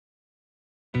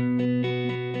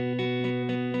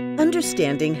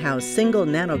Understanding how single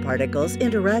nanoparticles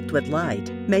interact with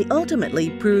light may ultimately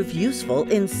prove useful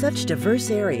in such diverse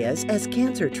areas as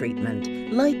cancer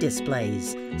treatment, light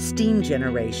displays, steam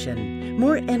generation,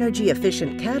 more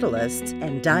energy-efficient catalysts,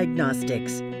 and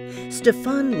diagnostics.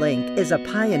 Stephan Link is a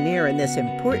pioneer in this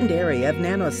important area of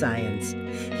nanoscience.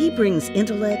 He brings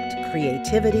intellect,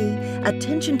 creativity,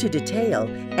 attention to detail,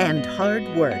 and hard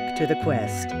work to the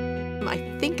quest. I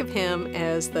think of him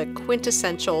as the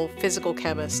quintessential physical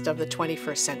chemist of the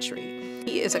 21st century.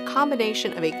 He is a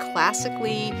combination of a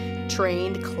classically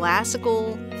trained,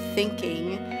 classical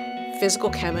thinking physical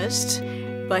chemist,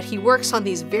 but he works on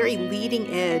these very leading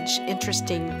edge,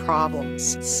 interesting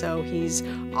problems. So he's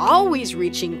always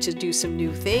reaching to do some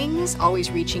new things,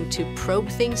 always reaching to probe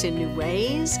things in new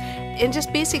ways, and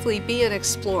just basically be an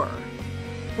explorer.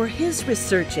 For his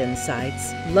research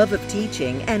insights, love of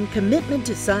teaching, and commitment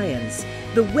to science,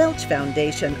 the Welch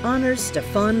Foundation honors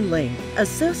Stephan Link,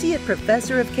 Associate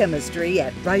Professor of Chemistry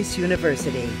at Rice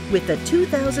University, with the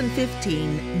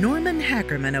 2015 Norman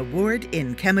Hackerman Award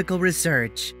in Chemical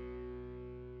Research.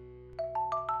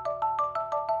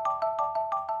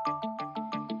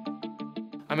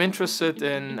 I'm interested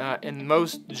in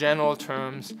most general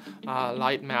terms,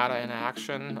 light matter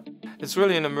interaction. It's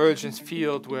really an emergent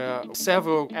field where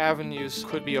several avenues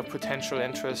could be of potential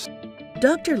interest.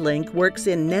 Dr. Link works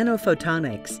in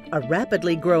nanophotonics, a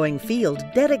rapidly growing field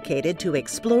dedicated to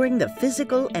exploring the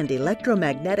physical and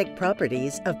electromagnetic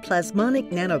properties of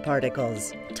plasmonic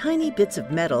nanoparticles, tiny bits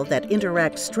of metal that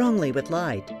interact strongly with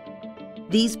light.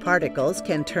 These particles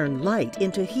can turn light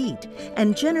into heat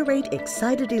and generate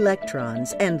excited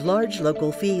electrons and large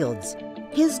local fields.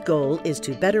 His goal is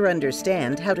to better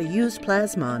understand how to use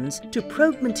plasmons to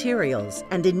probe materials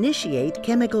and initiate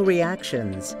chemical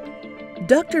reactions.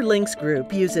 Dr. Link's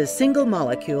group uses single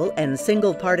molecule and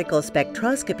single particle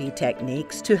spectroscopy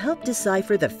techniques to help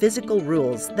decipher the physical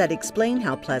rules that explain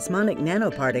how plasmonic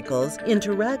nanoparticles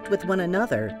interact with one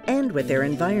another and with their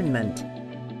environment.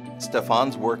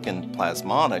 Stephan's work in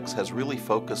plasmonics has really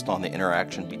focused on the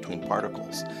interaction between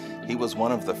particles. He was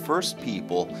one of the first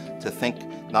people to think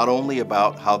not only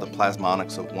about how the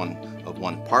plasmonics of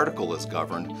one particle is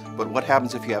governed, but what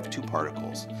happens if you have two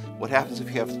particles? What happens if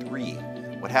you have three?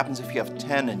 What happens if you have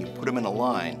 10 and you put them in a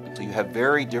line? So you have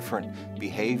very different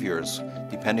behaviors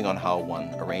depending on how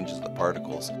one arranges the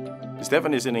particles.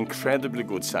 Stephan is an incredibly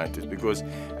good scientist because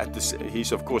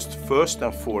he's of course first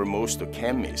and foremost a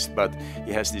chemist, but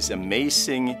he has this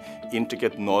amazing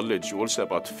intricate knowledge also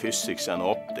about physics and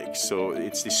optics. So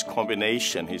it's this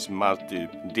combination, his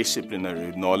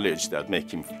multidisciplinary knowledge, that make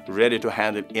him ready to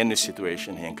handle any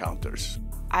situation he encounters.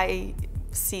 I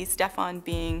see Stephan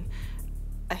being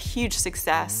a huge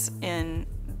success in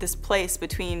this place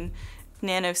between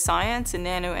nanoscience and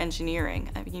nanoengineering.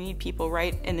 I mean, you need people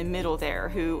right in the middle there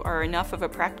who are enough of a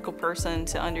practical person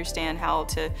to understand how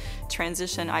to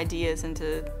transition ideas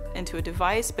into a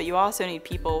device, but you also need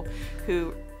people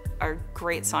who are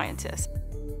great scientists.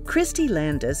 Christy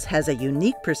Landis has a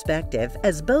unique perspective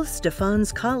as both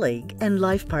Stephan's colleague and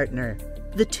life partner.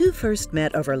 The two first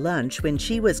met over lunch when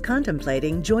she was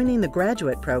contemplating joining the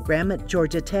graduate program at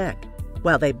Georgia Tech.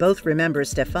 While they both remember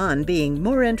Stephan being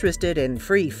more interested in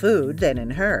free food than in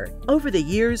her, over the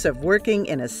years of working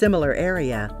in a similar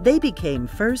area, they became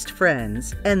first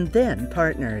friends and then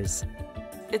partners.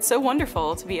 It's so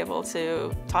wonderful to be able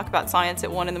to talk about science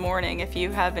at 1 in the morning. If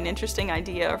you have an interesting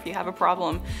idea or if you have a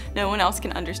problem, no one else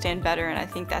can understand better, and I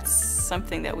think that's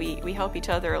something that we help each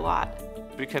other a lot.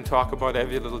 We can talk about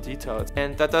every little detail,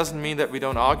 and that doesn't mean that we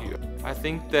don't argue. I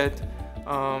think that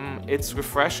it's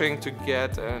refreshing to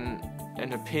get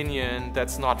an opinion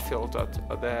that's not filtered,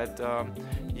 that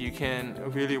you can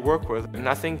really work with. And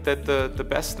I think that the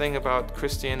best thing about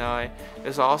Christy and I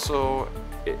is also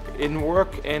in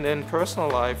work and in personal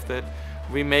life that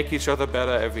we make each other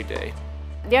better every day.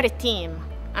 They are a team.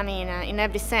 I mean, in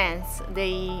every sense.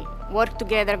 They work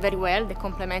together very well, they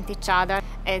complement each other.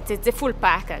 It's a full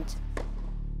package.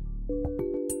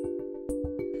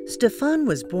 Stephan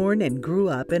was born and grew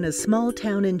up in a small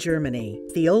town in Germany,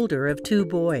 the older of two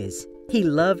boys. He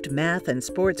loved math and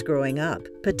sports growing up,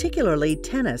 particularly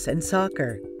tennis and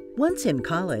soccer. Once in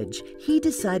college, he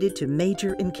decided to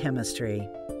major in chemistry.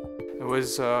 It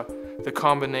was the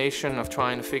combination of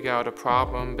trying to figure out a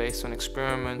problem based on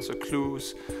experiments or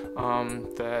clues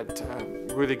that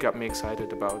really got me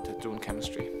excited about doing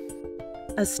chemistry.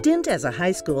 A stint as a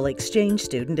high school exchange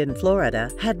student in Florida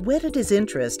had whetted his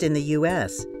interest in the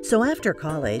U.S., so after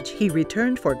college he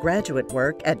returned for graduate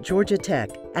work at Georgia Tech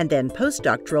and then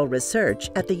postdoctoral research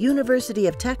at the University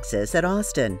of Texas at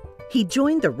Austin. He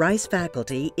joined the Rice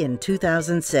faculty in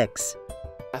 2006.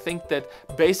 I think that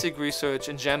basic research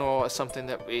in general is something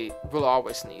that we will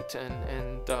always need,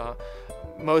 and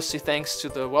mostly thanks to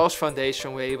the Welch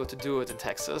Foundation we're able to do it in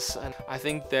Texas. And I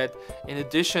think that in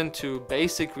addition to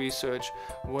basic research,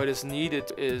 what is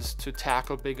needed is to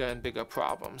tackle bigger and bigger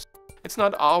problems. It's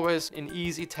not always an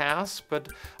easy task, but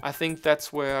I think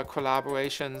that's where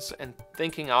collaborations and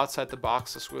thinking outside the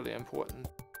box is really important.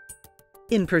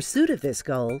 In pursuit of this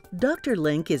goal, Dr.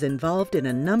 Link is involved in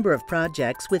a number of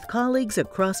projects with colleagues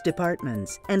across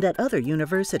departments and at other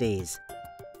universities.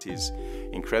 He's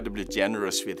incredibly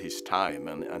generous with his time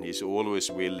and he's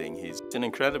always willing. He's an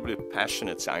incredibly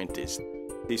passionate scientist.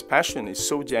 His passion is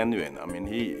so genuine. I mean,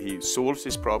 he solves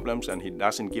his problems and he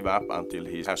doesn't give up until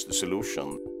he has the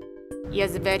solution. He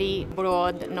has a very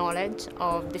broad knowledge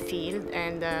of the field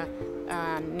and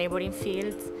neighboring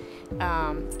fields.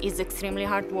 He's extremely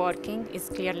hardworking, he's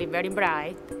clearly very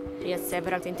bright. He has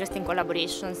several interesting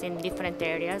collaborations in different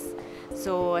areas.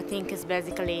 So I think he's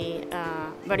basically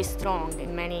very strong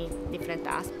in many different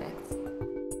aspects.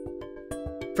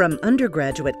 From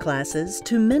undergraduate classes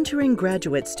to mentoring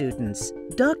graduate students,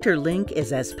 Dr. Link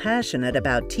is as passionate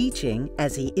about teaching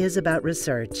as he is about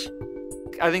research.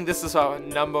 I think this is our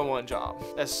 #1 job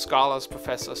as scholars,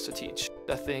 professors, to teach.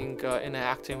 I think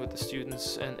interacting with the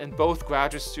students and both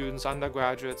graduate students,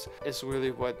 undergraduates, is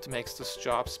really what makes this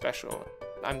job special.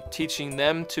 I'm teaching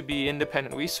them to be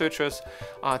independent researchers,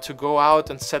 to go out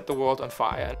and set the world on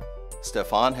fire.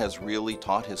 Stephan has really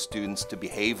taught his students to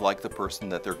behave like the person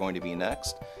that they're going to be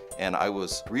next, and I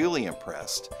was really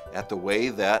impressed at the way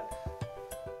that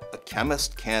a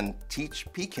chemist can teach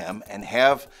PChem and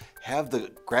have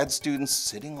the grad students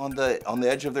sitting on the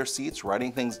edge of their seats,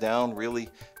 writing things down, really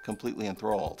completely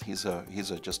enthralled. He's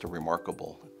just a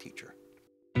remarkable teacher.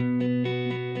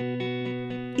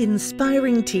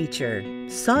 Inspiring teacher,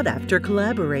 sought-after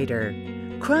collaborator,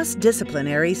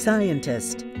 cross-disciplinary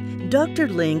scientist, Dr.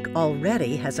 Link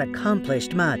already has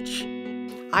accomplished much.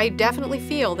 I definitely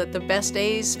feel that the best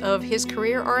days of his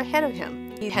career are ahead of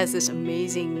him. He has this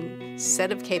amazing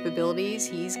set of capabilities.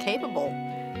 He's capable.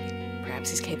 Perhaps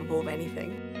he's capable of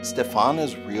anything. Stephan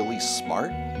is really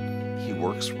smart. He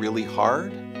works really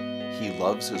hard. He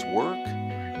loves his work.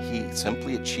 He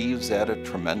simply achieves at a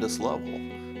tremendous level.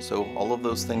 So all of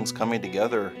those things coming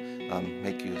together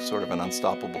make you sort of an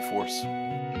unstoppable force.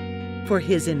 For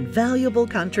his invaluable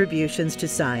contributions to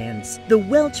science, the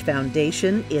Welch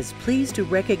Foundation is pleased to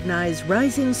recognize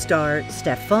rising star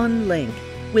Stephan Link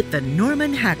with the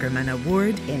Norman Hackerman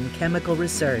Award in Chemical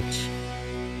Research.